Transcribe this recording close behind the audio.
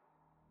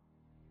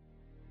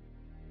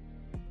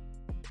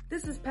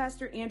This is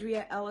Pastor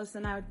Andrea Ellis,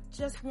 and I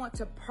just want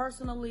to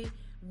personally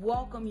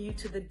welcome you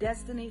to the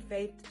Destiny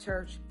Faith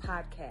Church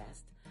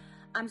podcast.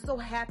 I'm so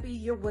happy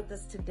you're with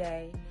us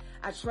today.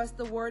 I trust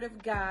the Word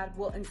of God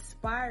will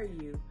inspire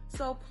you,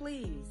 so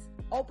please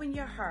open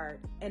your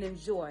heart and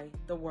enjoy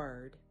the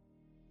Word.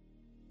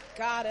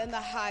 God in the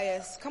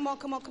highest. Come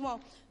on.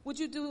 Would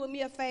you do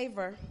me a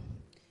favor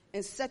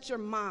and set your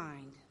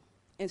mind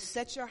and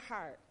set your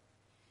heart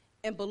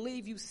and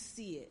believe you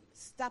see it?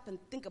 Stop and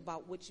think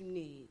about what you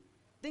need.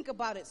 Think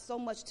about it so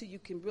much till you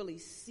can really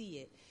see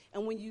it.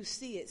 And when you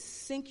see it,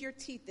 sink your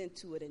teeth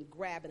into it and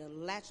grab it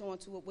and latch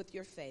onto it with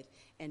your faith.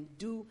 And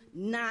do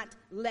not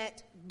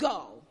let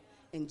go.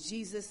 In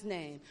Jesus'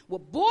 name.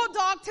 With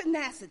bulldog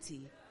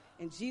tenacity.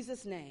 In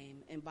Jesus' name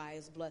and by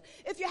his blood.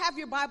 If you have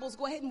your Bibles,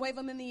 go ahead and wave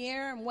them in the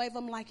air and wave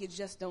them like you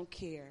just don't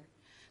care.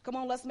 Come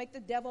on, let's make the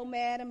devil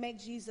mad and make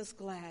Jesus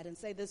glad. And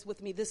say this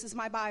with me. This is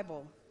my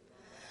Bible.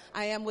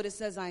 I am what it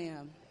says I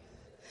am.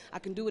 I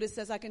can do what it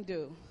says I can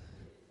do.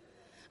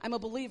 I'm a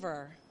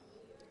believer,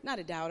 not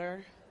a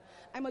doubter.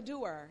 I'm a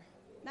doer,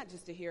 not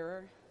just a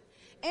hearer.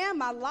 And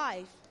my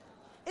life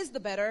is the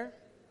better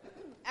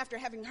after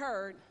having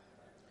heard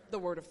the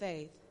word of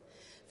faith.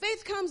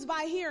 Faith comes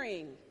by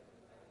hearing,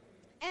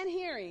 and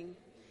hearing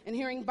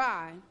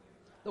by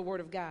the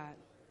word of God.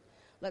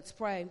 Let's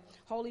pray.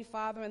 Holy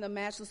Father, in the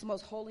matchless,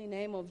 most holy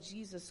name of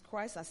Jesus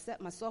Christ, I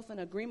set myself in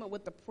agreement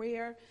with the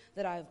prayer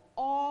that I've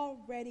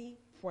already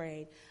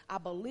prayed. I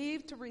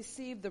believe to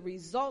receive the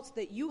results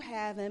that you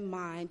have in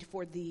mind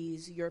for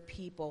these, your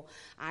people.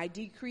 I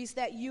decrease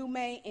that you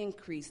may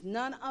increase,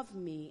 none of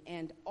me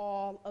and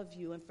all of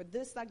you. And for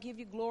this, I give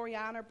you glory,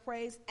 honor,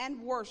 praise,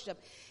 and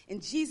worship in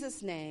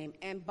Jesus' name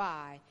and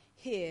by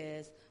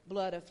his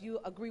blood. If you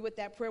agree with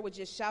that prayer, would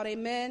you shout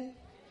amen?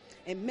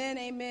 Amen,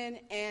 amen,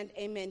 and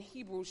amen.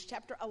 Hebrews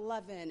chapter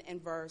 11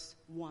 and verse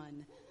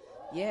 1.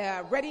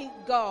 Yeah, ready,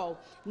 go.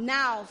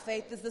 Now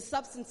faith is the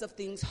substance of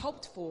things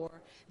hoped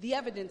for, the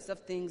evidence of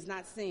things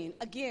not seen.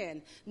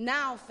 Again,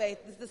 now faith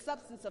is the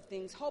substance of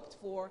things hoped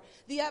for,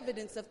 the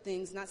evidence of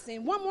things not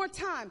seen. One more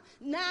time.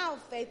 Now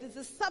faith is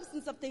the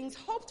substance of things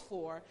hoped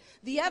for,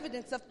 the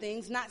evidence of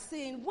things not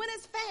seen. When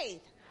is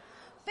faith?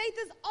 Faith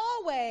is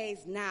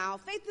always now.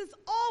 Faith is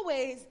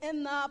always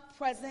in the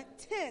present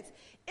tense.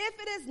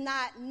 If it is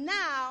not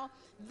now,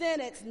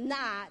 then it's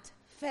not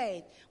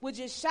faith. Would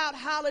you shout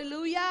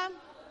hallelujah? Hallelujah.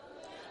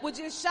 Would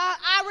you shout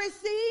I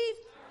receive?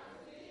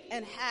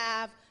 And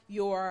have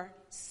your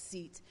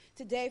seat.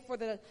 Today, for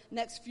the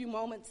next few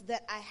moments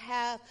that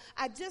I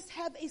just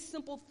have a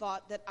simple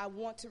thought that I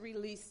want to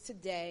release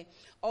today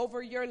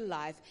over your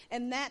life.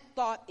 And that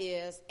thought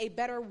is a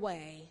better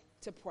way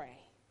to pray.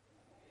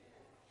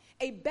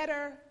 A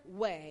better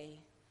way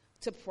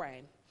to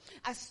pray.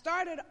 I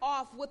started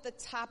off with the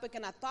topic,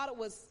 and I thought it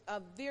was a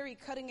very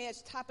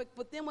cutting-edge topic,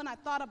 but then when I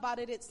thought about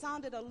it, it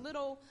sounded a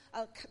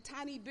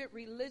tiny bit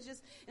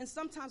religious, and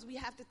sometimes we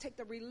have to take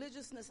the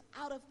religiousness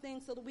out of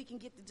things so that we can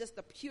get to just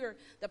the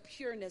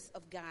pureness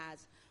of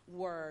God's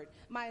word.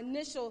 My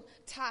initial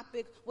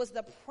topic was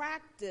the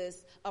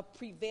practice of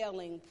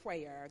prevailing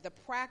prayer, but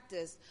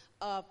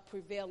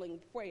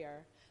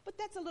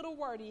that's a little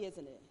wordy,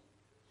 isn't it?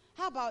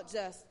 How about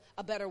just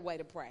a better way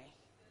to pray?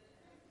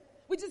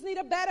 We just need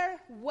a better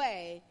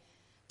way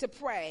to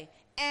pray,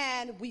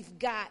 and we've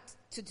got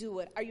to do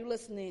it. Are you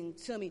listening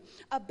to me?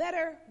 A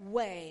better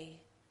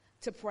way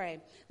to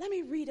pray. Let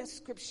me read a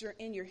scripture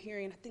in your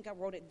hearing. I think I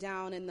wrote it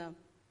down in the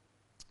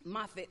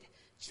Moffatt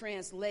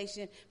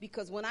translation,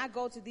 because when I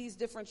go to these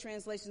different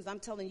translations, I'm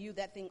telling you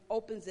that thing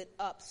opens it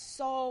up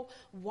so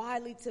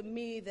widely to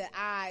me that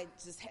I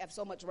just have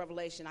so much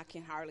revelation I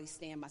can hardly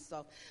stand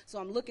myself. So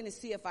I'm looking to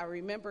see if I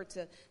remember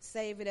to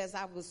save it as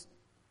I was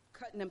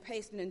cutting and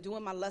pasting and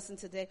doing my lesson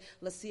today.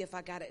 Let's see if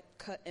I got it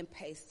cut and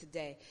paste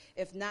today.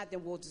 If not,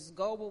 then we'll just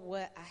go with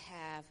what I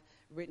have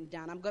written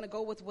down. I'm going to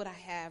go with what I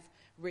have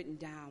written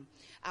down.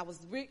 I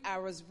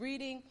was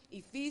reading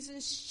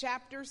Ephesians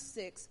chapter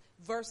 6,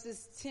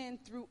 verses 10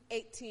 through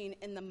 18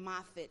 in the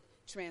Moffatt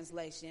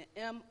translation,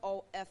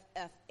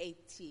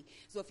 Moffatt.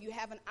 So if you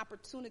have an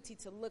opportunity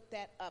to look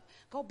that up,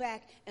 go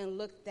back and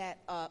look that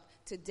up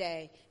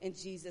today in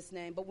Jesus'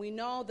 name. But we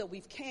know that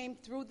we've came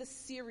through the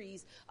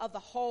series of the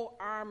whole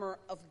armor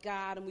of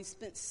God, and we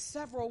spent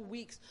several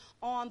weeks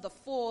on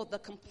the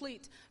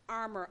complete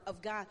armor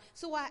of God.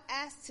 So I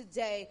asked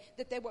today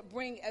that they would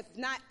bring, if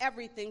not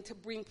everything, to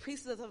bring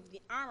pieces of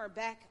the armor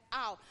back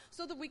out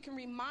so that we can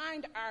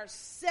remind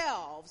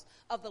ourselves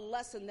of the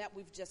lesson that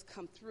we've just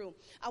come through.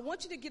 I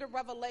want you to get a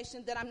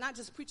revelation that I'm not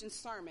just preaching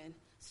sermon.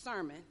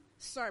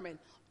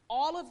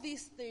 All of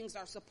these things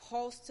are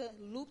supposed to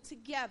loop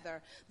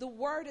together. The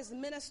word is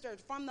ministered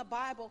from the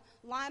Bible,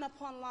 line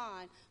upon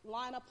line,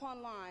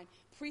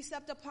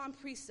 precept upon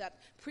precept,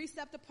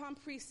 precept upon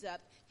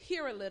precept,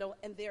 here a little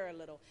and there a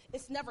little.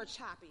 It's never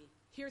choppy.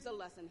 Here's a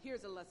lesson,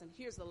 here's a lesson,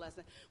 here's a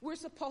lesson. We're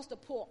supposed to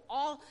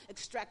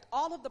extract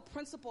all of the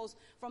principles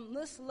from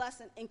this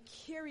lesson and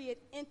carry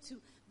it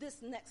into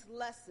this next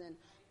lesson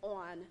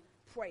on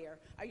prayer.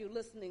 Are you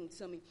listening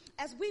to me?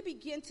 As we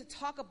begin to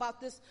talk about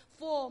this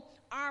full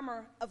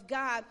armor of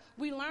God,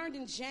 we learned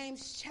in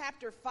James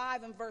chapter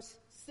 5 and verse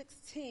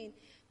 16,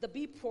 the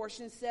B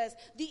portion says,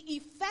 the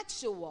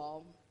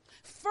effectual,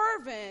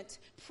 fervent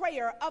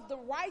prayer of the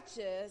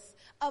righteous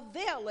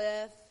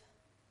availeth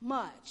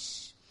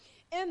much.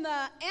 In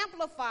the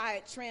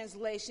Amplified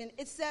translation,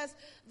 it says,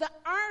 the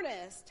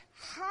earnest,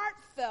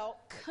 heartfelt,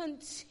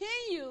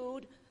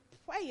 continued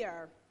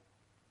prayer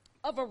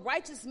of a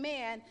righteous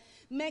man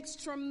makes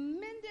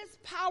tremendous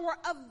power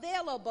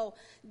available,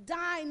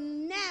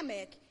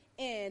 dynamic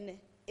in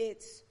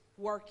its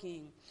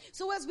working.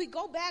 So as we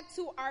go back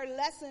to our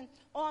lesson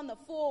on the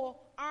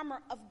full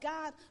armor of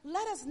God,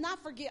 let us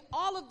not forget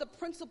all of the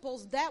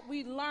principles that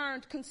we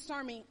learned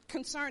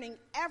concerning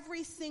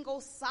every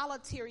single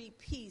solitary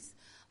piece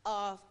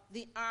of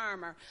the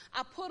armor.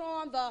 I put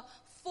on the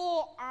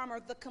full armor,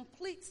 the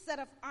complete set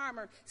of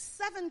armor,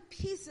 7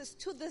 pieces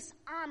to this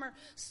armor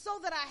so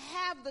that I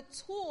have the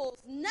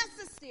tools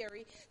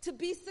necessary to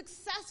be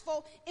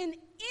successful in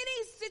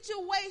any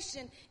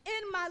situation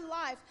in my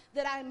life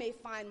that I may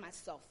find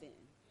myself in.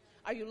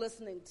 Are you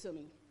listening to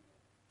me?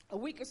 A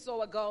week or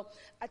so ago,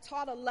 I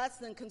taught a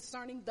lesson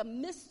concerning the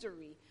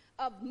mystery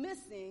of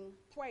missing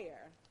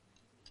prayer.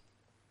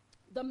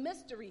 The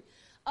mystery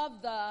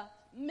of the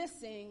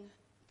missing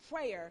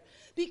prayer,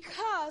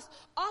 because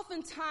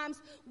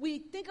oftentimes we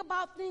think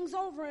about things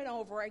over and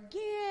over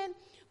again.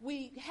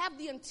 We have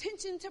the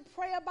intention to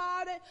pray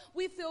about it.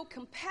 We feel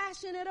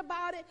compassionate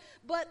about it.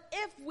 But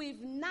if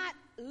we've not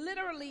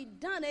literally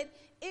done it,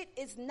 it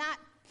is not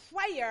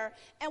prayer,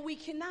 and we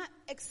cannot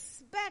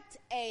expect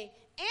an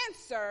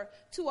answer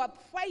to a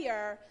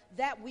prayer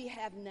that we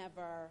have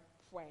never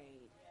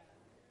prayed.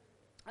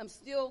 I'm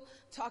still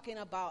talking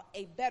about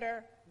a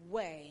better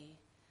way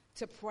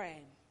to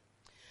pray.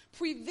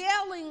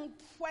 Prevailing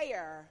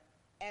prayer,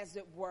 as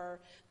it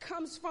were,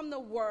 comes from the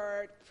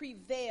word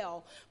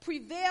prevail.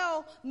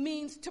 Prevail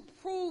means to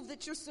prove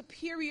that you're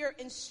superior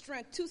in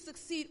strength, to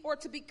succeed or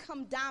to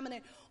become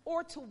dominant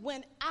or to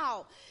win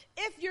out.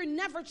 If you're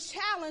never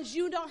challenged,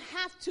 you don't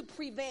have to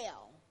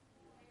prevail.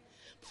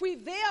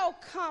 Prevail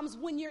comes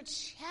when you're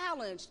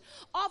challenged.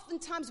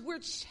 Oftentimes we're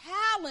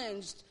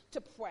challenged to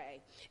pray.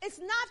 It's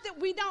not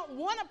that we don't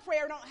want to pray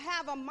or don't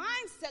have a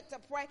mindset to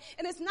pray,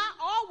 and it's not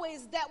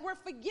always that we're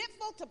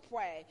forgetful to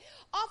pray.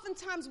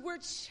 Oftentimes we're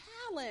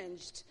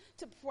challenged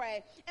to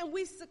pray, and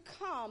we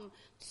succumb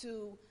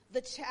to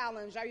the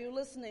challenge. Are you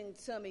listening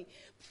to me?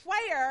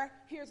 Prayer,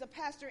 here's a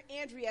Pastor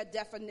Andrea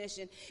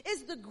definition,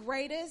 is the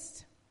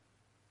greatest,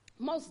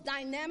 most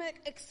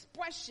dynamic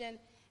expression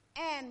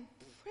and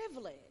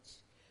privilege.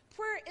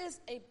 Prayer is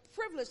a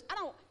privilege. I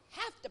don't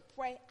have to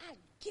pray. I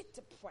get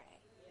to pray.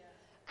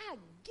 I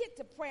get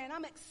to pray, and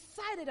I'm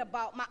excited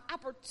about my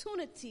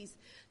opportunities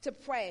to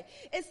pray.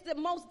 It's the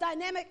most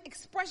dynamic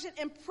expression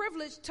and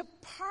privilege to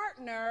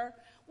partner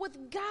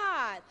with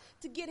God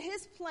to get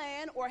his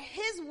plan or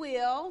his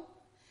will,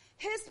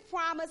 his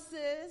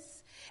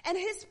promises, and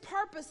his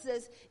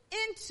purposes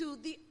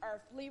into the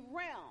earthly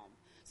realm.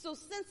 So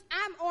since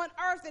I'm on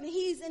earth and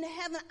he's in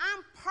heaven,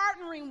 I'm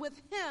partnering with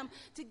him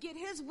to get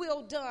his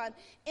will done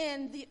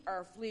in the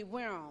earthly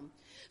realm.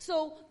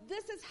 So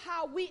this is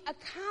how we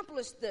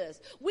accomplish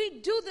this. We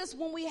do this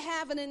when we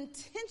have an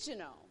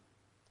intentional,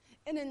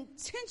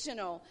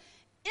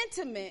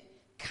 intimate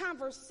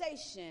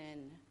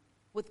conversation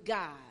with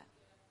God.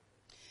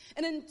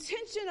 An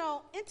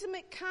intentional,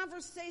 intimate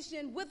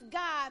conversation with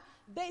God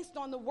based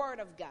on the word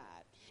of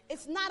God.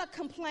 It's not a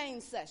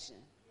complaint session.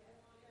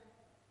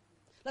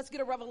 Let's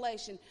get a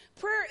revelation.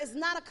 Prayer is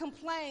not a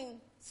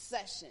complaint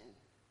session.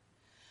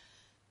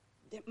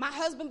 My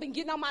husband been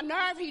getting on my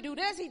nerve. He do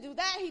this, he do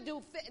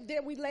that,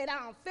 then we lay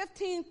down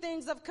 15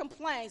 things of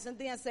complaints and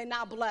then say,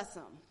 now bless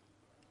him.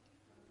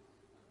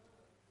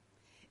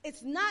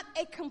 It's not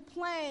a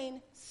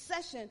complaint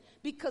session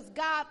because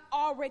God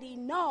already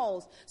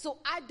knows. So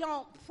I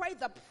don't pray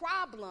the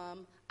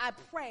problem, I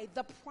pray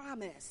the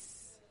promise.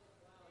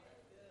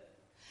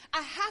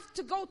 I have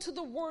to go to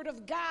the word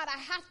of God. I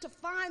have to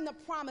find the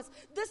promise.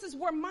 This is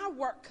where my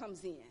work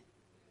comes in.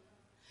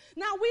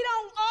 Now, we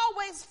don't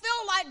always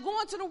feel like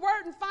going to the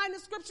word and find the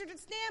scripture to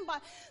stand by.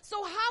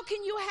 So how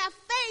can you have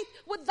faith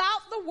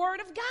without the word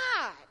of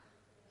God?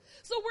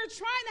 So we're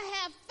trying to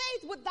have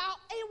faith without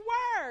a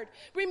word.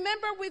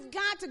 Remember, we've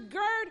got to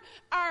gird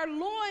our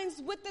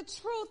loins with the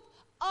truth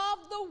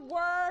of the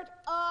word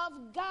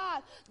of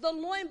God. The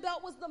loin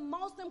belt was the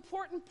most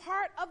important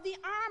part of the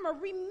armor.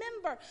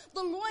 Remember,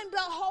 the loin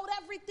belt hold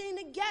everything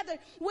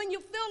together. When you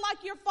feel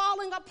like you're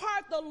falling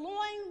apart, the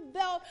loin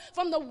belt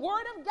from the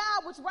word of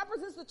God, which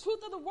represents the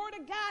truth of the word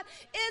of God,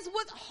 is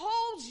what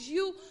holds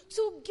you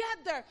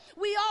together.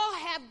 We all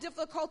have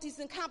difficulties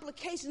and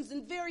complications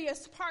in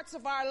various parts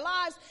of our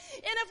lives.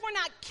 And if we're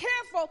not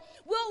careful,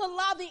 we'll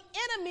allow the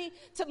enemy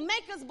to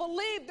make us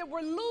believe that we're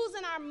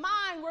losing our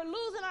mind, we're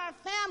losing our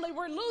family,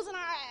 we're losing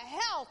our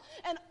health,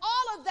 and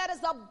all of that is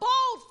a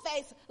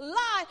bold-faced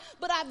lie.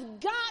 But I've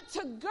got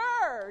to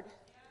gird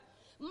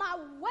my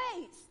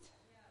waist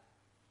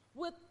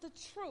with the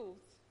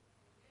truth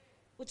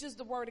which is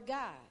the word of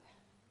God.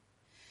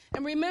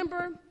 And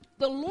remember,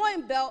 the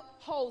loin belt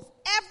holds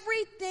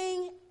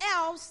everything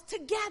else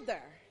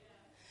together.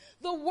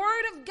 The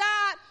word of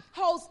God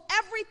holds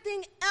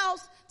everything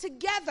else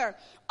together.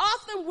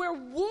 Often we're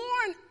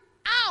worn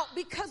out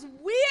because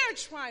we're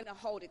trying to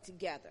hold it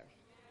together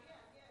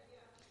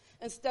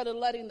instead of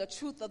letting the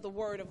truth of the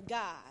word of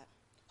God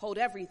hold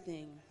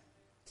everything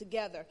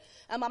together.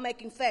 Am I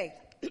making faith?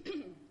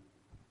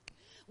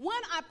 When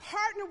I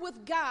partner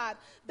with God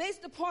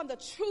based upon the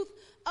truth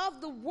of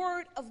the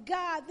word of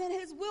God, then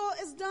his will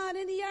is done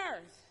in the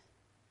earth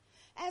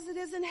as it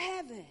is in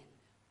heaven.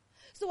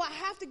 So I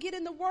have to get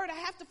in the word. I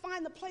have to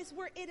find the place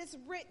where it is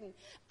written.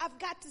 I've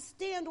got to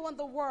stand on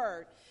the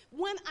word.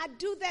 When I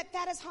do that,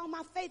 that is how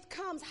my faith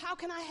comes. How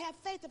can I have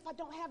faith if I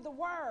don't have the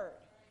word?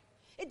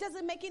 It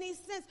doesn't make any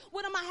sense.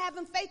 What am I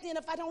having faith in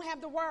if I don't have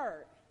the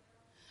word?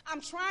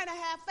 I'm trying to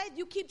have faith.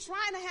 You keep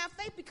trying to have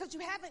faith because you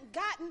haven't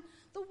gotten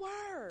the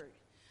word.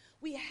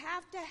 We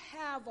have to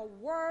have a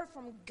word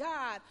from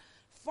God,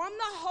 from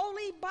the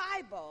Holy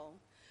Bible.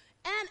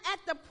 And at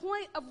the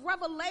point of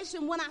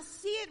revelation, when I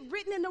see it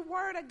written in the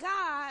word of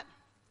God,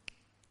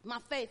 my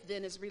faith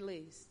then is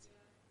released.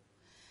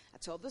 I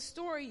told the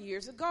story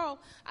years ago.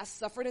 I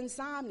suffered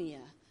insomnia.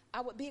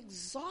 I would be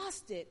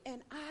exhausted,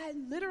 and I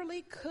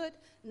literally could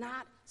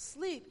not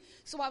sleep.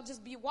 So I would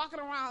just be walking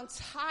around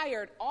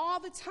tired all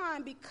the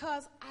time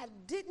because I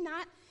did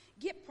not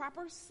get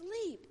proper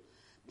sleep.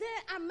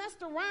 Then I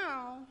messed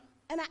around,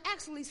 and I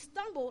actually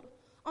stumbled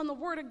on the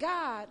word of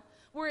God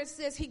where it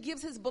says he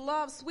gives his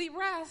beloved sweet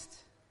rest.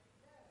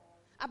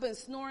 I've been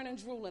snoring and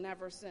drooling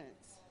ever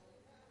since.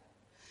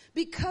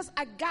 Because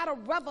I got a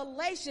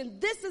revelation.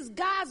 This is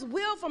God's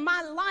will for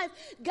my life.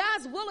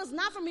 God's will is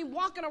not for me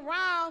walking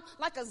around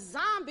like a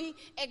zombie,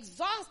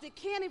 exhausted,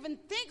 can't even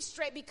think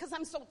straight because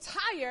I'm so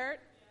tired.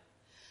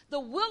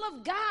 The will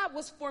of God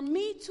was for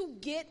me to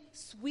get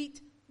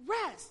sweet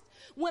rest.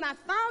 When I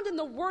found in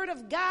the word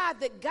of God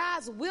that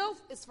God's will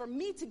is for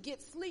me to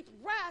get sleep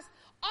rest,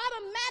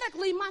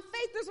 automatically my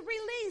faith is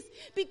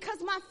released, because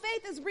my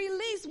faith is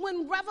released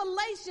when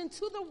revelation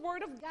to the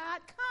word of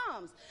God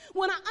comes.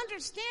 When I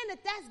understand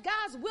that that's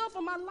God's will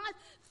for my life,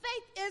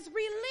 faith is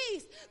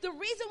released. The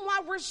reason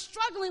why we're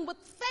struggling with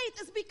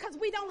faith is because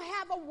we don't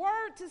have a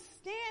word to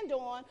stand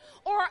on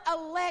or a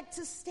leg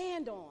to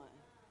stand on.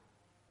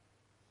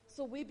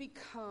 So we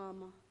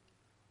become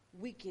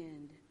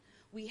weakened.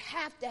 We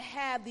have to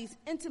have these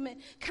intimate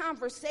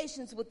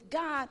conversations with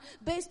God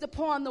based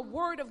upon the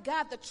word of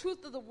God, the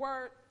truth of the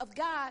word of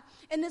God.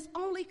 And this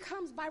only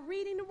comes by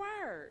reading the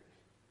word,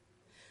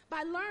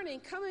 by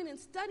learning, coming and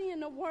studying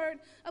the word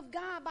of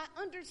God, by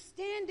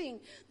understanding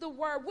the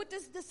word. What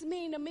does this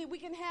mean to me? We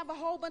can have a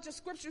whole bunch of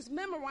scriptures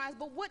memorized,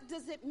 but what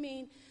does it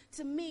mean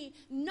to me?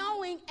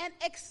 Knowing and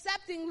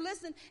accepting,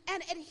 listen,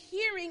 and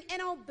adhering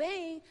and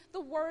obeying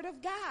the word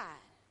of God.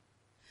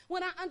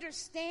 When I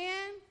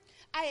understand,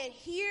 I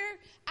adhere,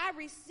 I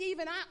receive,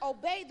 and I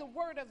obey the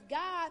word of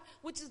God,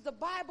 which is the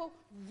Bible,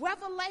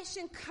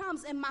 revelation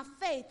comes and my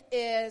faith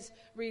is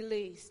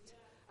released.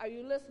 Are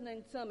you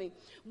listening to me?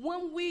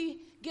 When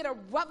we get a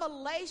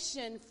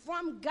revelation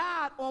from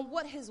God on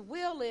what his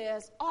will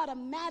is,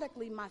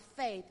 automatically my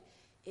faith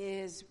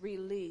is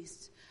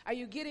released. Are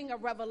you getting a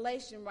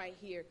revelation right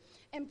here?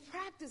 And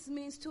practice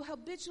means to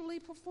habitually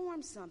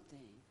perform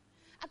something.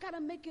 I got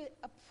to make it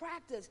a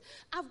practice.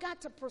 I've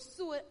got to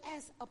pursue it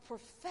as a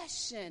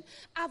profession.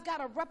 I've got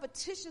to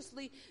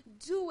repetitiously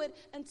do it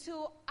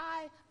until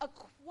I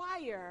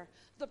acquire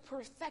the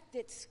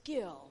perfected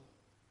skill.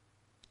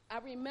 I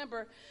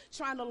remember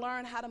trying to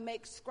learn how to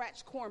make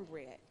scratch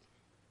cornbread.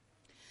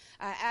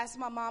 I asked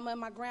my mama and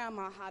my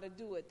grandma how to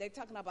do it. They're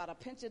talking about a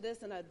pinch of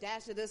this and a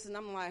dash of this, and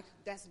I'm like,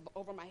 that's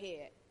over my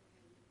head.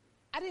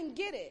 I didn't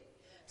get it.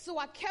 So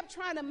I kept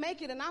trying to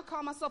make it, and I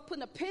called myself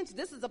putting a pinch.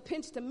 This is a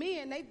pinch to me,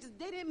 and they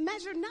didn't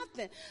measure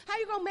nothing. How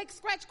you going to make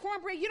scratch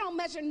cornbread? You don't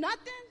measure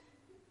nothing?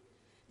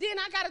 Then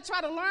I got to try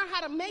to learn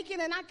how to make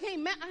it, and I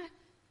can't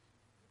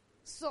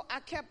So I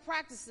kept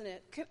practicing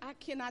it. I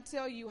cannot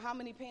tell you how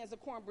many pans of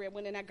cornbread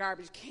went in that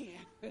garbage can.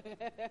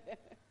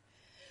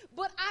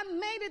 But I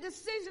made a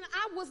decision.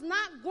 I was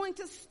not going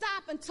to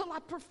stop until I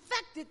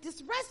perfected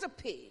this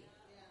recipe.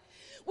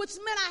 Which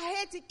meant I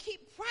had to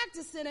keep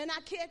practicing, and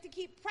I had to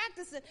keep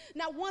practicing.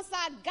 Now, once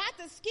I got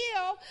the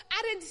skill,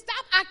 I didn't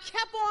stop. I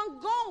kept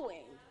on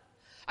going.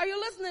 Are you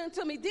listening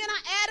to me? Then I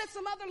added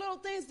some other little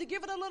things to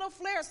give it a little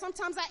flair.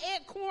 Sometimes I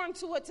add corn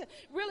to it to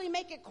really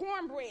make it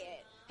cornbread.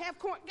 Have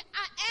corn.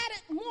 I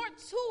added more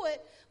to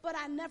it, but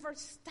I never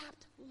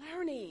stopped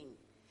learning.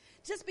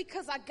 Just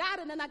because I got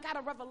it and I got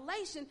a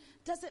revelation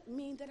doesn't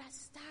mean that I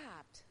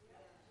stopped.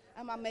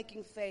 Am I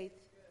making faith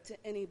to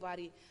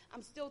anybody?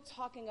 I'm still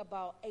talking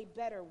about a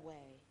better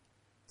way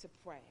to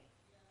pray.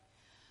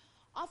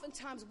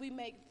 Oftentimes we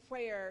make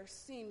prayer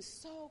seem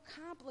so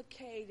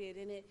complicated,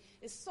 and it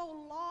is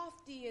so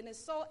lofty, and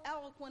it's so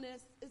eloquent,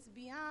 it's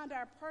beyond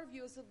our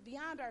purview, it's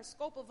beyond our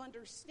scope of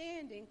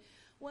understanding,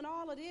 when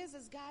all it is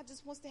God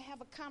just wants to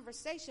have a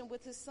conversation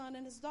with his son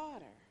and his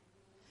daughter.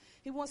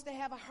 He wants to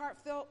have a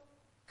heartfelt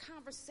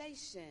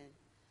conversation.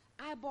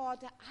 eyeball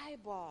to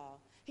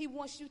eyeball. He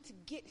wants you to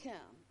get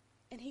him,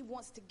 and he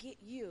wants to get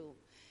you.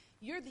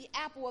 You're the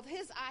apple of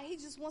his eye. He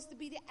just wants to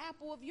be the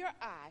apple of your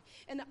eye.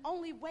 And the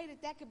only way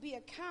that could be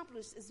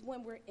accomplished is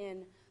when we're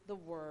in the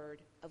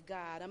Word of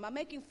God. Am I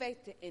making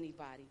faith to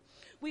anybody?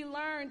 We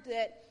learned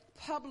that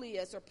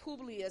Publius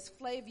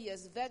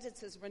Flavius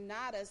Vegetus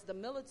Renatus, the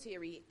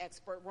military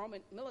expert,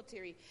 Roman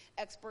military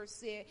expert,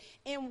 said,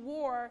 in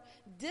war,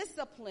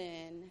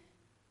 discipline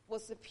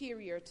was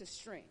superior to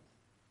strength.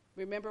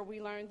 Remember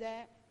we learned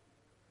that?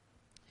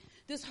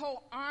 This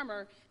whole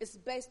armor is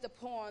based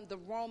upon the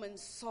Roman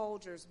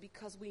soldiers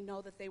because we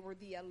know that they were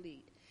the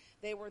elite.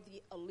 They were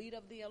the elite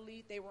of the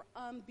elite. They were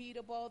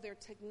unbeatable. Their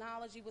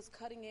technology was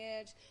cutting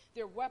edge.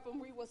 Their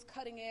weaponry was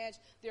cutting edge.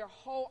 Their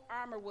whole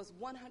armor was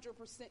 100%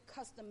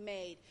 custom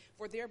made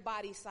for their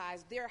body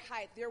size, their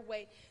height, their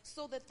weight,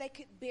 so that they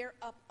could bear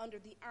up under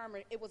the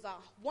armor. It was a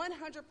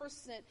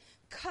 100%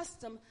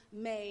 custom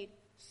made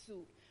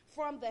suit.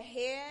 From the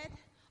head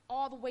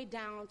all the way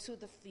down to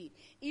the feet.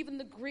 Even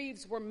the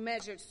greaves were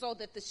measured so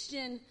that the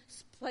shin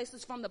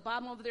places from the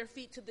bottom of their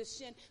feet to the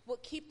shin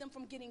would keep them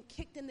from getting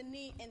kicked in the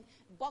knee and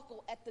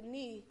buckle at the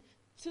knee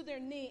to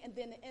their knee, and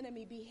then the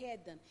enemy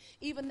behead them.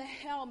 Even the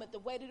helmet, the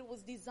way that it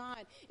was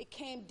designed, it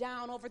came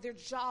down over their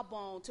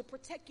jawbone to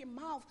protect your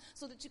mouth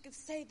so that you could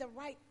say the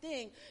right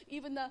thing.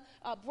 Even the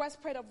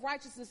breastplate of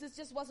righteousness, it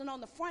just wasn't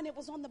on the front, it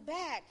was on the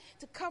back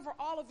to cover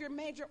all of your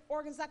major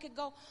organs. I could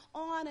go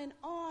on and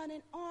on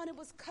and on. It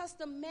was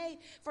custom made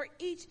for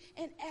each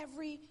and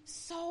every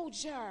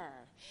soldier.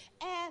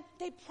 And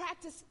they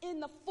practiced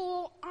in the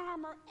full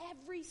armor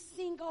every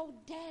single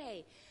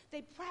day.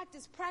 They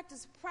practiced.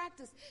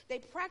 They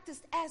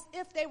practiced as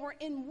if they were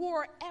in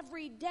war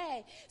every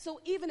day.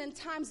 So even in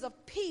times of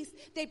peace,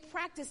 they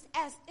practiced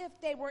as if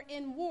they were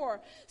in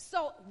war.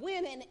 So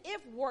when and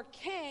if war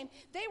came,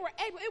 they were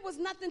able, it was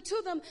nothing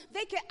to them.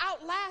 They could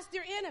outlast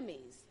their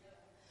enemies.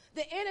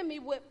 The enemy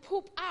would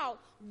poop out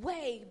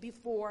way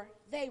before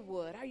they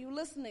would. Are you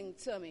listening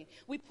to me?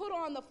 We put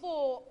on the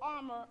full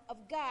armor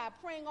of God,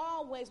 praying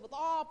always with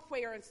all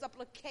prayer and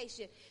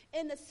supplication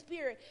in the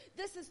Spirit.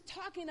 This is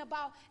talking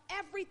about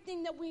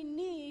everything that we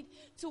need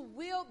to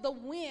wield the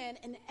win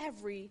in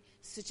every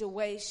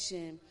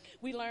situation.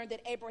 We learned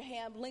that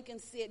Abraham Lincoln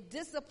said,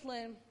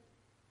 discipline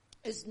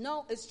is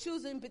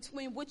choosing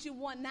between what you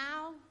want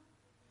now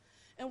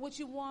and what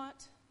you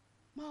want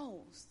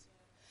most.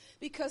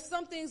 Because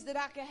some things that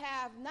I can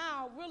have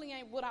now really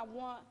ain't what I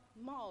want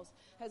most.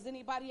 Has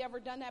anybody ever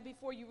done that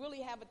before? You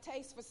really have a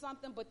taste for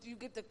something, but you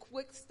get the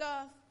quick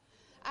stuff.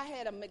 I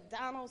had a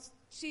McDonald's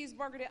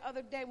cheeseburger the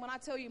other day. When I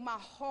tell you my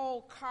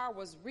whole car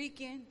was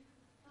reeking,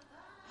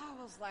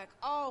 I was like,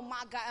 oh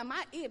my God, am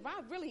I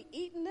really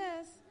eating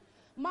this?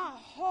 My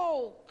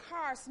whole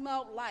car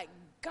smelled like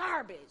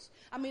garbage.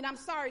 I mean, I'm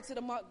sorry to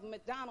the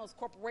McDonald's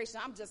Corporation.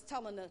 I'm just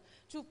telling the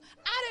truth.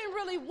 I didn't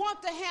really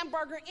want the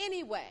hamburger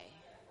anyway.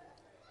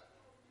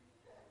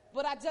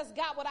 But I just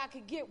got what I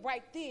could get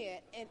right then.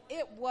 And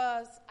it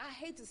was, I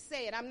hate to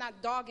say it, I'm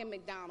not dogging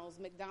McDonald's.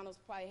 McDonald's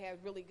probably has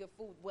really good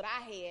food. What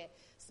I had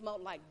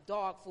smelled like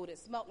dog food. It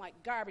smelled like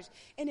garbage.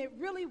 And it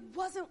really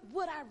wasn't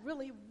what I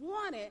really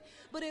wanted,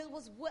 but it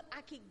was what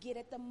I could get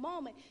at the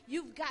moment.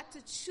 You've got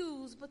to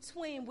choose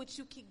between what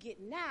you could get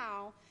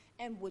now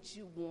and what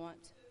you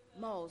want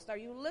most. Are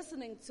you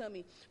listening to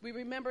me? We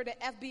remember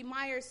that F.B.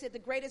 Myers said the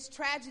greatest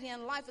tragedy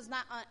in life is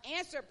not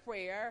unanswered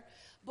prayer,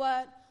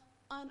 but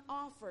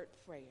unoffered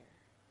prayer.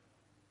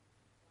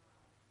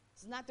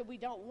 It's not that we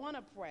don't want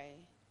to pray.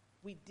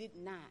 We did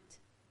not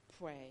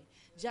pray.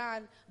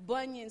 John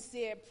Bunyan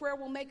said, prayer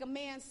will make a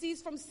man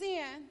cease from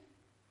sin,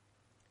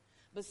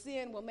 but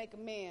sin will make a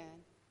man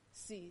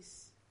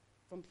cease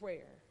from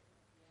prayer.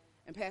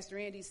 And Pastor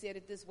Andy said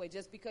it this way,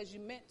 just because you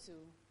meant to,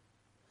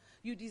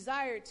 you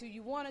desired to,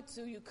 you wanted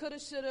to, you coulda,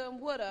 shoulda, and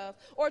woulda,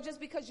 or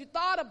just because you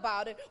thought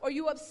about it or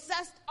you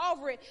obsessed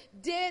over it,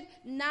 did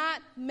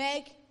not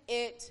make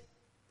it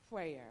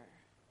prayer.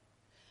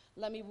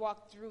 Let me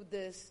walk through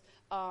this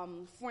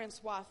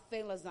Francois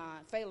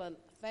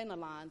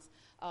Fenelon's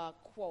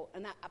quote,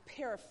 and I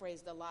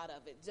paraphrased a lot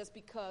of it just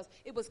because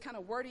it was kind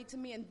of wordy to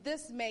me, and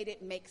this made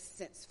it make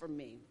sense for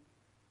me.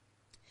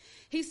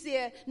 He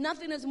said,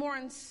 nothing is more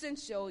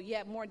essential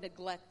yet more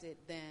neglected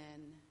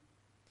than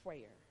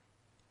prayer.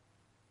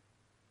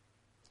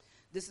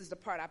 This is the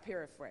part I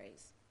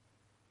paraphrase.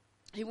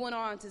 He went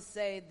on to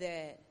say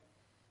that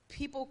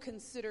people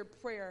consider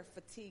prayer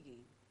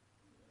fatiguing.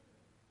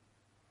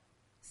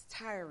 It's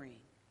tiring.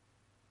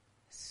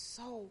 It's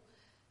so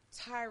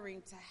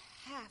tiring to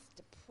have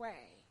to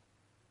pray.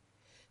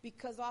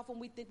 Because often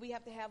we think we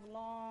have to have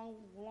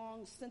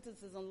long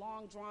sentences and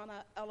long,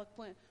 drawn-out,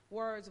 eloquent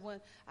words.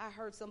 When I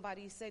heard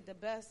somebody say the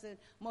best and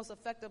most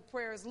effective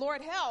prayer is,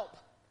 Lord, help,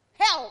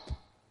 help.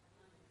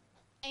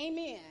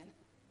 Amen.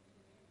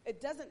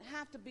 It doesn't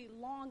have to be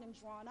long and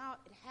drawn out.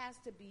 It has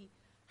to be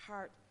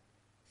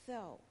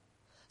heartfelt.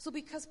 So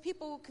because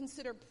people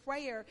consider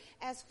prayer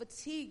as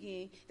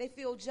fatiguing, they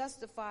feel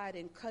justified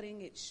in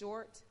cutting it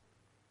short,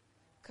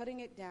 cutting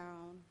it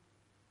down,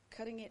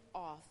 cutting it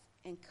off,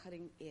 and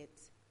cutting it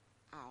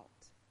out.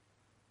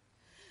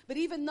 But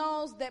even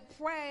those that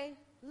pray,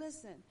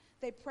 listen,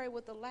 they pray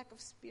with a lack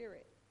of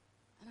spirit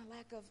and a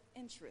lack of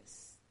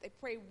interest. They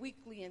pray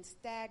weakly and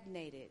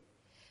stagnated.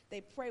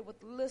 They pray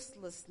with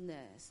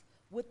listlessness,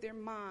 with their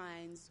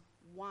minds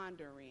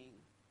wandering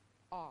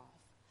off.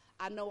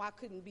 I know I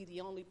couldn't be the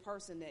only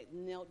person that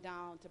knelt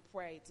down to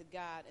pray to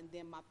God, and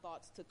then my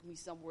thoughts took me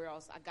somewhere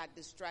else. I got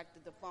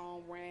distracted. The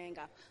phone rang.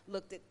 I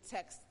looked at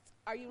texts.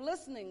 Are you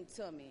listening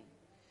to me?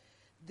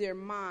 Their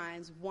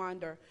minds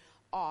wander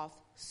off,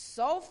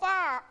 so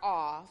far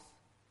off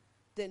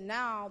that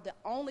now the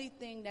only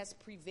thing that's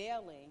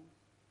prevailing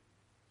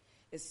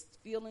is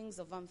feelings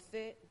of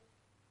unfit,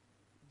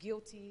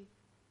 guilty,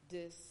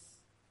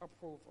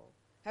 disapproval.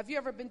 Have you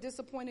ever been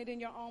disappointed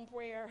in your own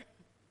prayer?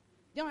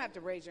 You don't have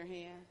to raise your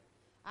hand.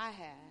 I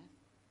have.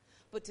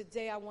 But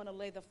today I want to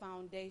lay the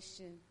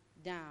foundation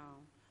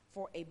down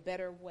for a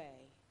better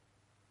way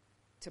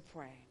to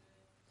pray.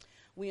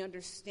 We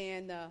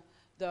understand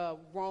the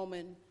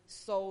Roman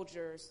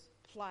soldiers'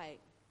 plight.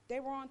 They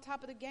were on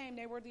top of the game.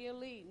 They were the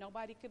elite.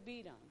 Nobody could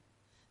beat them.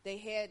 They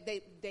had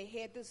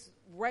this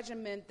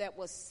regiment that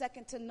was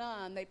second to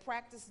none. They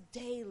practiced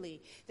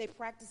daily. They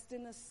practiced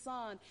in the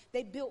sun.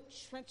 They built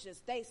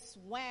trenches. They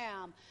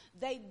swam.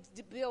 They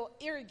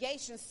built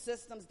irrigation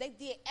systems. They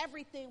did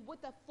everything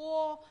with the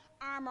full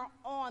armor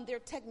on. Their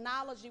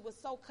technology was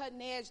so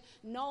cutting edge,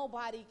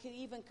 nobody could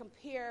even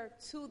compare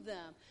to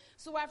them.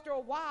 So after a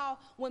while,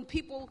 when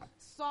people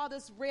saw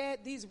these red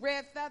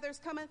feathers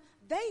coming,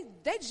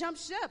 they jumped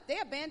ship. They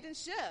abandoned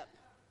ship.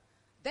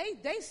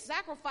 They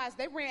sacrificed.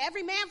 They ran.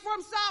 Every man for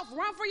himself.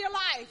 Run for your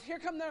life. Here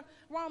come the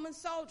Roman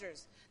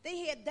soldiers.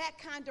 They had that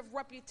kind of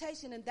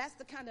reputation, and that's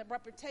the kind of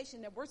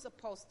reputation that we're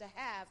supposed to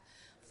have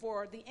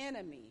for the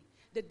enemy.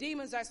 The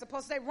demons are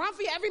supposed to say, run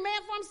for you. Every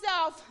man for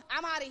himself.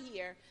 I'm out of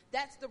here.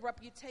 That's the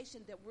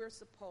reputation that we're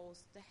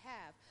supposed to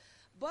have.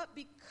 But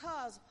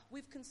because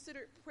we've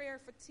considered prayer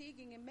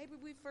fatiguing, and maybe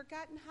we've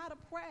forgotten how to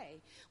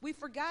pray. We've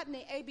forgotten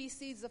the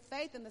ABCs of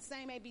faith, and the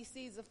same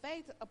ABCs of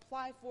faith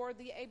apply for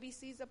the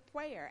ABCs of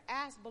prayer.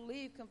 Ask,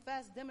 believe,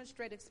 confess,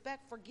 demonstrate,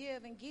 expect,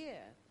 forgive, and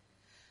give.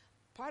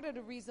 Part of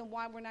the reason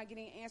why we're not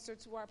getting answer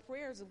to our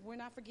prayers is we're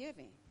not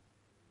forgiving.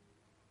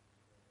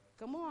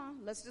 Come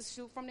on, let's just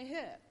shoot from the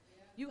hip.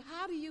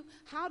 How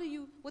do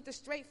you, with a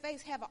straight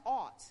face, have an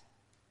ought,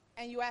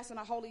 and you asking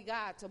a holy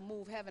God to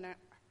move heaven and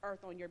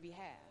earth on your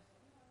behalf?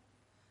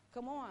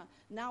 Come on.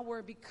 Now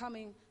we're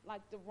becoming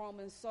like the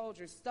Roman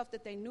soldiers. Stuff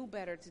that they knew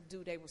better to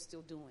do, they were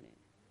still doing it.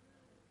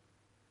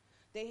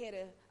 They had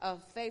a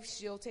faith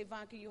shield.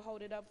 Tavon, can you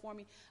hold it up for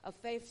me? A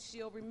faith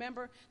shield.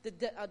 Remember,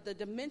 the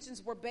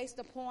dimensions were based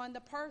upon the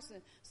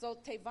person. So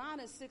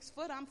Tavon is 6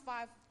 foot. I'm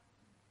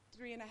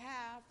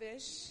 5'3.5"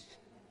 ish.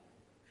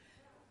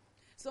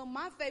 So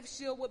my faith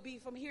shield would be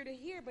from here to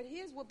here, but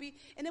his would be,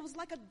 and it was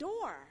like a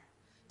door.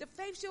 The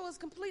faith shield is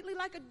completely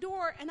like a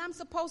door, and I'm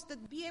supposed to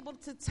be able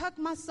to tuck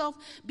myself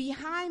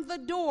behind the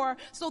door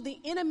so the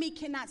enemy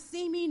cannot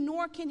see me,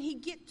 nor can he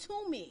get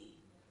to me.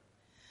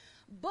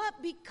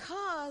 But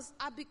because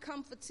I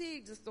become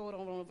fatigued, just throw it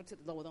on over to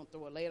the lower, don't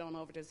throw it, lay it on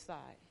over to the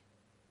side.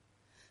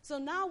 So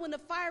now when the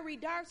fiery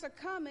darts are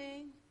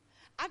coming,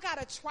 I got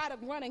to try to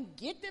run and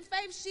get the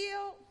faith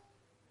shield.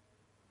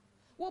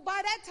 Well,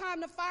 by that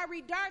time, the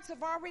fiery darts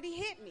have already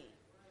hit me.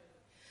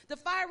 The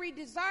fiery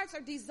darts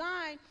are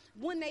designed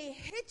when they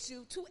hit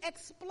you to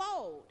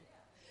explode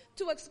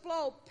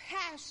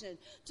passion,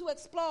 to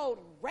explode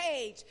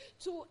rage,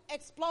 to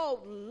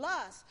explode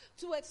lust,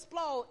 to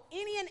explode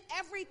any and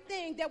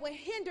everything that will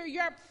hinder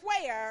your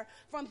prayer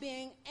from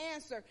being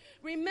answered.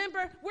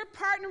 Remember, we're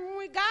partnering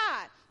with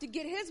God to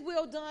get his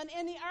will done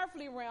in the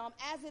earthly realm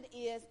as it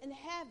is in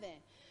heaven.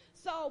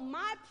 So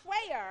my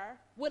prayer,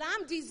 what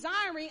I'm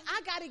desiring,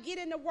 I got to get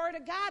in the Word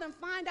of God and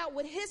find out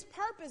what his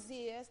purpose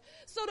is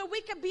so that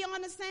we can be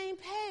on the same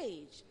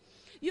page.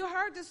 You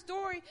heard the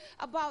story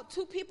about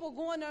two people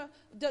going to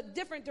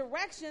different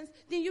directions,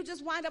 then you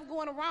just wind up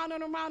going around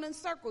and around in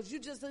circles.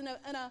 You're just in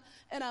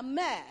a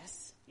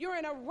mess. You're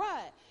in a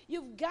rut.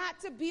 You've got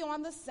to be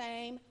on the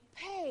same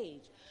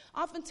page.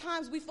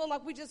 Oftentimes we feel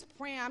like we just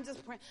praying. I'm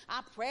just praying.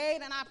 I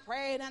prayed and I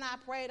prayed and I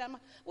prayed.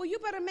 Well, you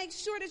better make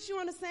sure that you're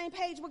on the same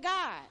page with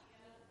God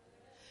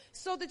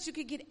so that you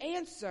can get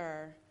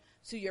answer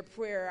to your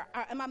prayer.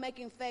 Am I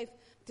making faith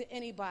to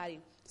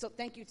anybody? So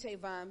thank you,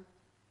 Tavon.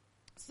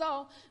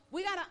 So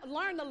we got to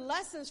learn the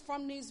lessons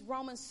from these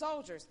Roman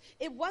soldiers.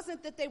 It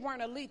wasn't that they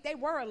weren't elite. They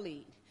were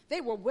elite.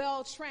 They were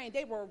well trained.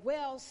 They were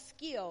well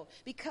skilled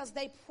because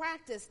they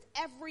practiced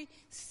every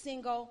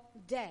single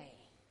day.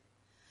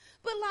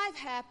 But life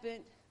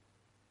happened.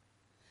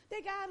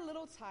 They got a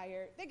little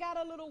tired. They got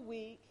a little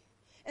weak.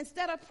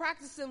 Instead of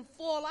practicing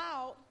full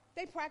out,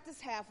 they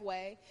practiced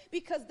halfway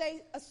because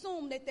they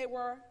assumed that they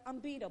were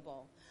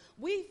unbeatable.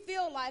 We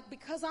feel like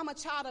because I'm a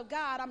child of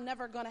God, I'm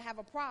never going to have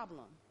a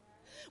problem.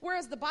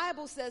 Whereas the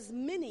Bible says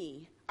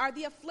many are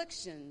the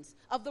afflictions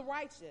of the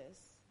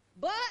righteous,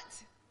 but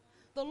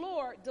the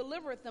Lord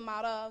delivereth them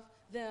out of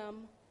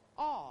them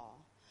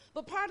all.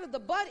 But part of the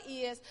but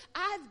is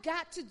I've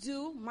got to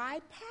do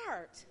my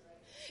part.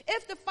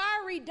 If the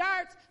fiery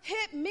darts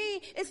hit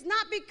me, it's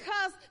not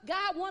because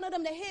God wanted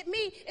them to hit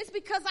me. It's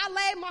because I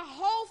laid my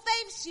whole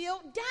faith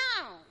shield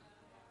down.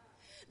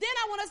 Then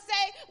I want to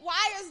say,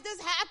 why is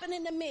this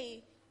happening to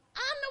me?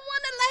 I'm the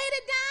one that laid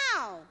it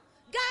down.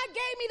 God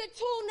gave me the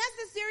tool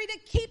necessary to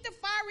keep the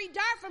fiery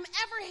dart from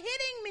ever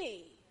hitting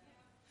me.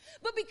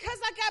 But because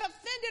I got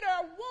offended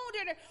or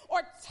wounded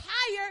or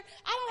tired,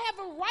 I don't have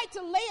a right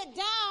to lay it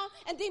down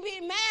and then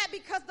be mad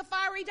because the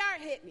fiery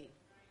dart hit me.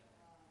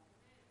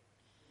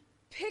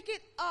 Pick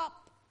it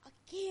up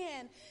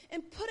again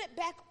and put it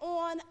back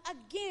on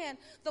again,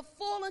 the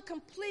full and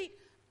complete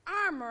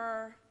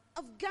armor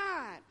of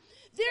God.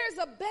 There's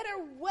a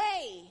better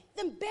way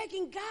than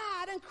begging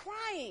God and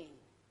crying.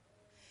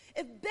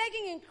 If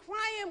begging and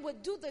crying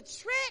would do the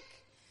trick,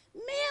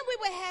 man, we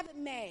would have it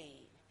made.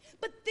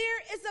 But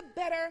there is a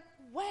better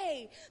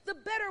way. The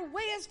better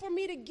way is for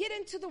me to get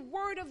into the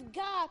Word of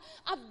God.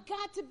 I've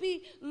got to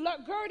be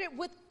girded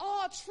with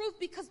all truth,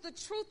 because the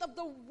truth of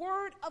the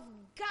Word of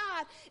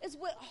God is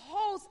what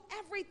holds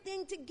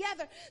everything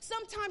together.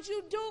 Sometimes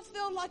you do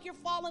feel like you're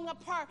falling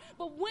apart,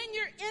 but when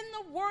you're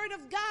in the Word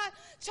of God,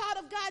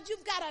 child of God,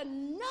 you've got to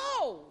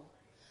know,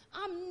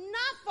 I'm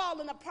not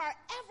falling apart.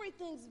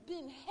 Everything's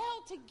being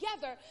held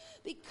together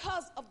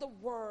because of the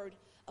Word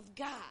of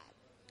God.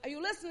 Are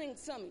you listening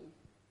to me?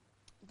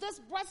 This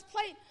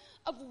breastplate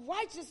of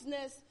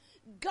righteousness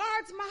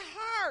guards my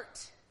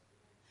heart.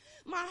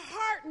 My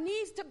heart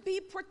needs to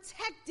be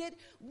protected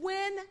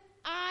when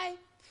I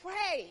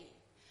pray.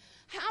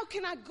 How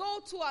can I go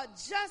to a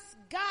just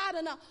God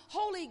and a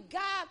holy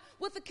God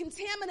with a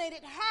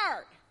contaminated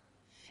heart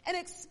and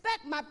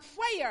expect my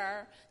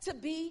prayer to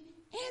be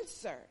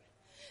answered?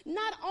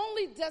 Not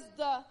only does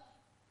the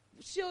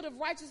shield of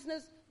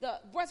righteousness, the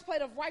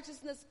breastplate of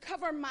righteousness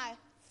cover my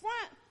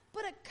front,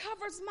 but it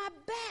covers my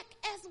back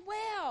as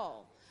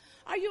well.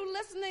 Are you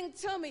listening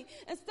to me?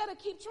 Instead of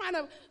keep trying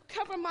to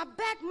cover my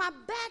back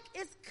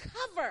is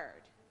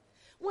covered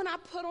when I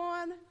put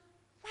on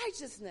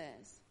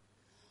righteousness.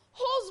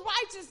 Whose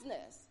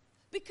righteousness?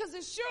 Because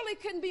it surely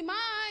couldn't be mine.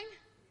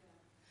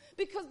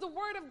 Because the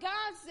Word of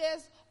God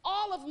says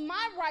all of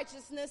my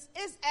righteousness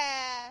is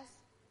as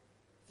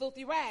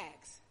filthy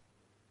rags.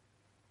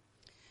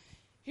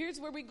 Here's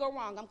where we go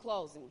wrong. I'm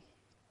closing.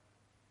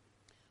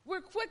 We're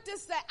quick to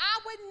say, I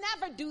would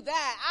never do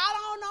that. I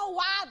don't know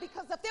why,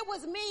 because if it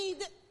was me,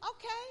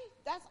 okay,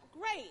 that's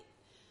great.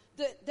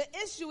 The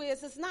issue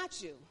is it's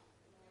not you.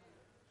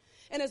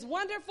 And as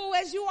wonderful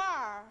as you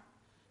are,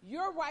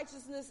 your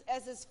righteousness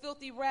is as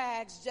filthy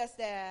rags, just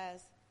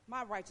as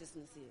my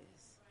righteousness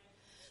is.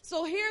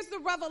 So here's the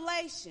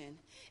revelation.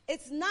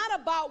 It's not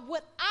about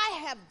what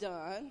I have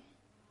done.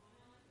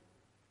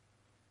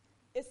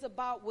 It's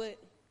about what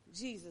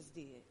Jesus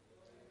did.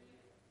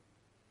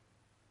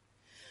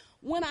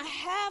 When I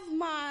have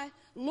my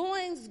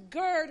loins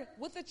girded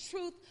with the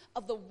truth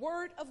of the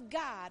Word of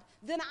God,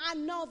 then I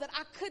know that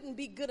I couldn't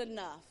be good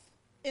enough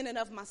in and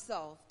of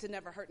myself to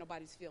never hurt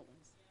nobody's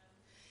feelings.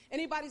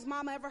 Anybody's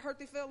mama ever hurt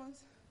their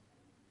feelings?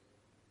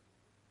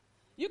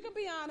 You can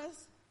be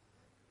honest.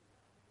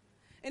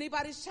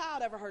 Anybody's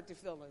child ever hurt their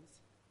feelings?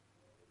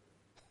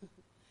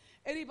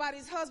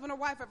 Anybody's husband or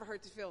wife ever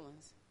hurt their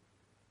feelings?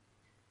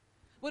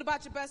 What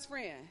about your best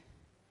friend?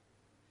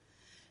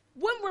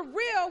 When we're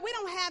real, we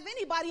don't have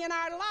anybody in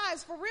our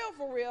lives for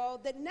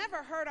real, that never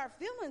hurt our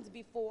feelings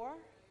before.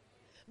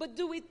 But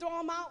do we throw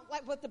them out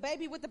like with the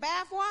baby with the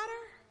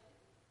bathwater?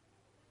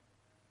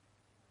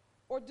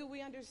 Or do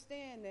we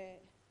understand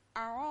that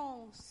our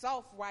own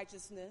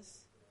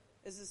self-righteousness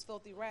is as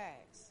filthy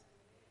rags?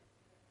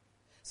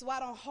 So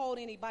I don't hold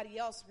anybody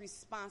else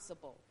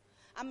responsible.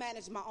 I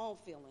manage my own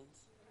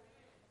feelings.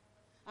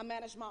 I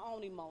manage my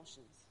own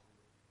emotions.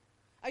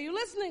 Are you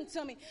listening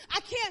to me? I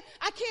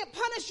can't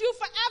punish you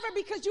forever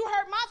because you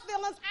hurt my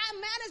feelings. I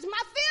manage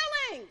my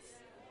feelings.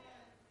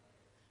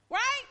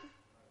 Right?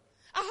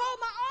 I hold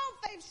my own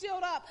faith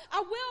shield up. I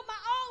wield my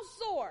own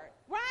sword.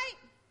 Right?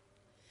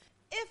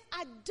 If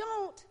I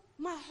don't,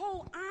 my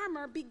whole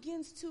armor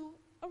begins to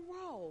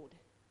erode.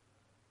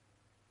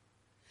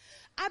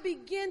 I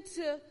begin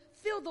to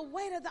feel the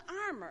weight of the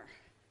armor.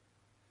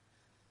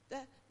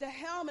 The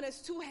helmet is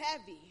too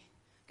heavy.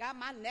 Got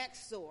my neck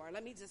sore.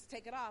 Let me just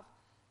take it off.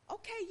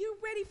 Okay, you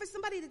ready for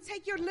somebody to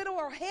take your little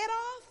head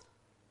off?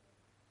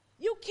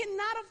 You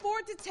cannot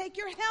afford to take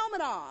your helmet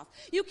off.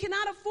 You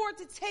cannot afford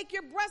to take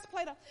your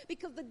breastplate off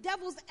because the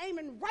devil's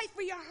aiming right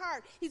for your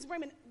heart. He's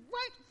aiming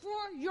right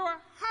for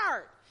your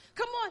heart.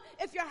 Come on,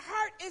 if your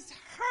heart is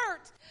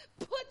hurt,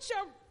 put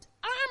your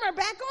armor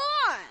back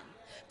on.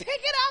 Pick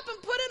it up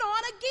and put it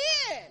on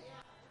again.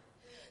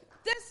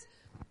 This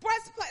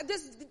breastplate,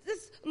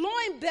 this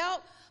loin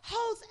belt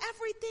holds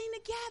everything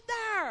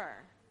together.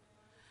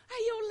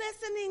 Are you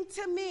listening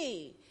to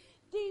me?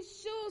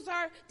 These shoes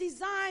are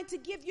designed to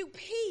give you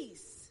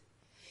peace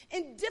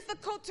in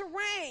difficult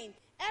terrain.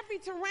 Every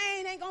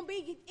terrain ain't going to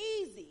be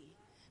easy.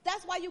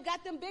 That's why you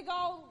got them big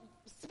old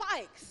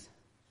spikes.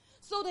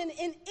 so that in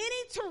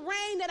any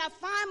terrain that I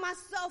find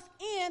myself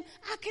in,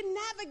 I can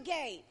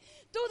navigate.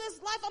 Through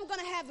this life, I'm going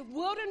to have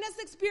wilderness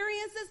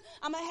experiences.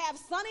 I'm going to have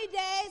sunny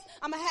days.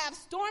 I'm going to have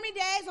stormy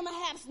days. I'm going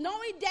to have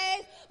snowy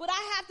days. But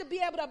I have to be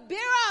able to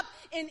bear up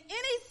in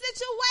any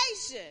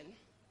situation.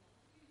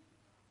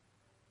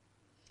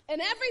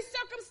 In every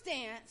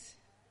circumstance,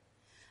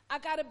 I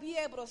got to be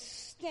able to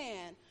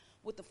stand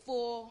with the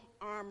full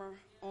armor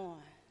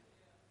on.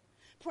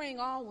 Praying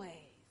always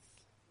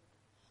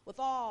with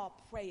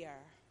all prayer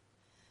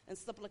and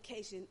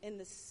supplication in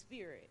the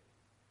Spirit.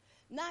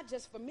 Not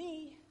just for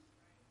me,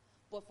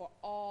 but for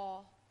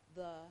all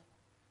the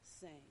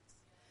saints.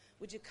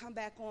 Would you come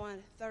back on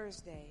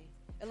Thursday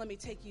and let me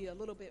take you a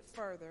little bit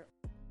further?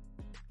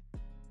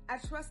 I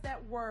trust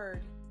that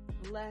word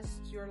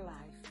blessed your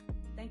life.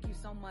 Thank you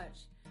so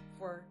much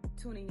for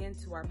tuning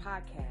into our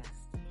podcast.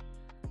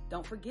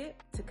 Don't forget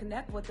to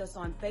connect with us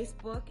on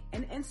Facebook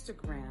and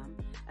Instagram.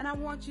 And I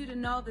want you to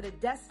know that at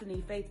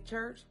Destiny Faith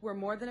Church, we're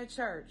more than a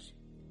church,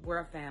 we're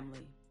a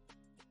family.